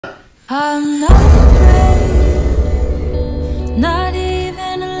I'm not afraid, not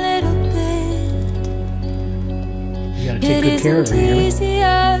even a little bit. You gotta take good care of her, it isn't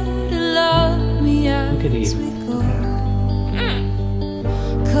easier to love me as we go.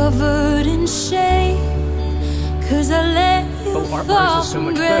 Covered in shame, 'cause I let you Our fall ours is so from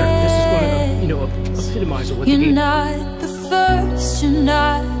much grace. better. This is one of the, epitomizes what the You're game. not the first, you're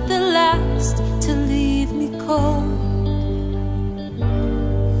not the last to leave me cold.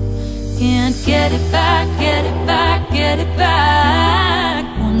 Can't get it back, get it back, get it back.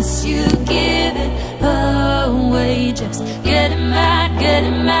 Once you give it away, just get it mad,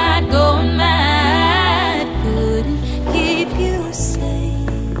 going mad. Couldn't keep you safe.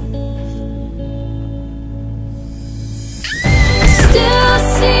 Still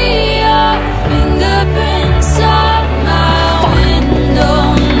see your fingerprints on my window.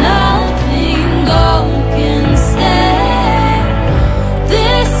 Nothing gold can stay.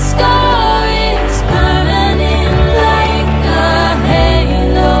 This scar is permanent like a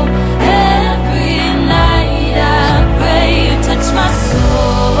halo. Every night I pray you touch my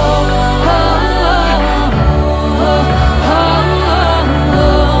soul.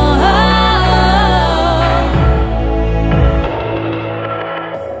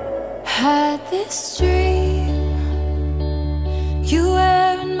 Had this dream, you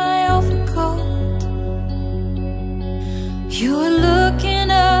wearing my overcoat. You were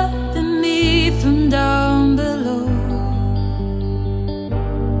looking up at me from down below.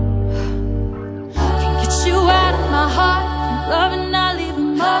 Can't get you out of my heart, your love and I leave a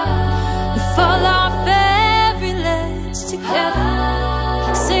mark. We fall off every ledge together.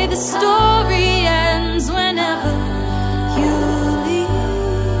 Say the story ends whenever you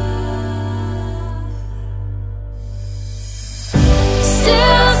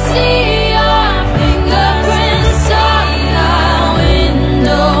still see your fingerprints on my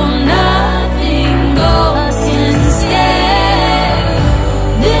window. Nothing gold can stay.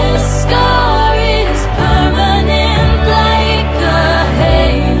 This scar is permanent like a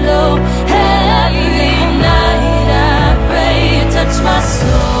halo. Every night I pray you touch my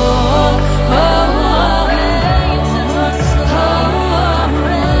soul.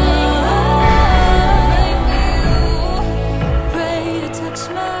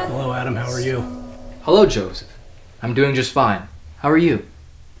 Hello, Adam. How are you? Hello, Joseph. I'm doing just fine. How are you?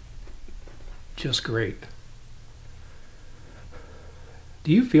 Just great.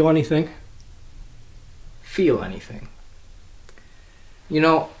 Do you feel anything? Feel anything? You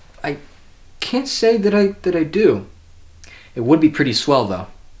know, I can't say that I do. It would be pretty swell, though.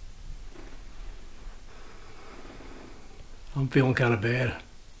 I'm feeling kind of bad.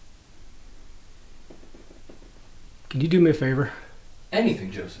 Can you do me a favor?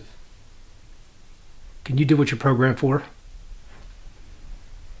 Anything, Joseph. Can you do what you're programmed for?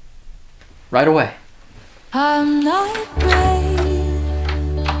 Right away. I'm not brave,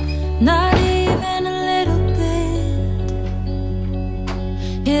 not even a little bit.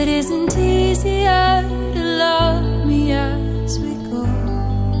 It isn't easier to love me as we go.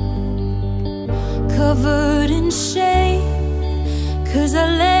 Covered in shame, 'cause I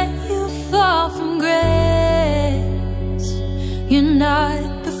let you fall from grace. You're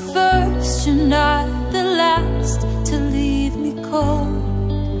not the first, you're not the last to leave me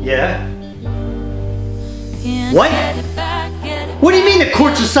cold. Yeah? Can't What? get it back, get it What do you mean the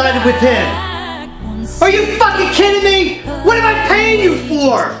courts decided with him? back. Once Are you fucking kidding me? What am I paying you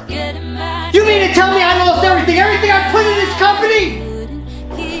for? get it back, You mean to tell me I lost everything I put in this company? couldn't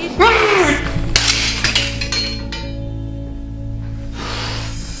keep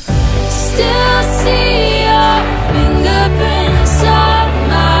Still see your fingerprints on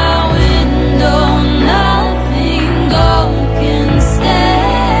my window. Nothing gold can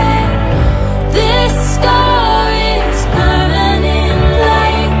stay. This scar is permanent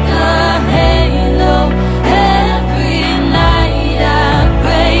like a halo. Every night I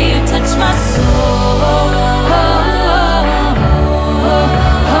pray you touch my soul.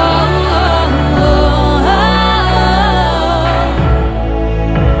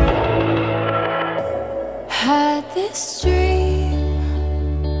 Had this dream,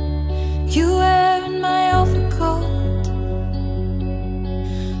 you wearing my overcoat.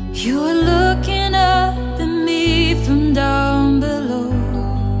 You were looking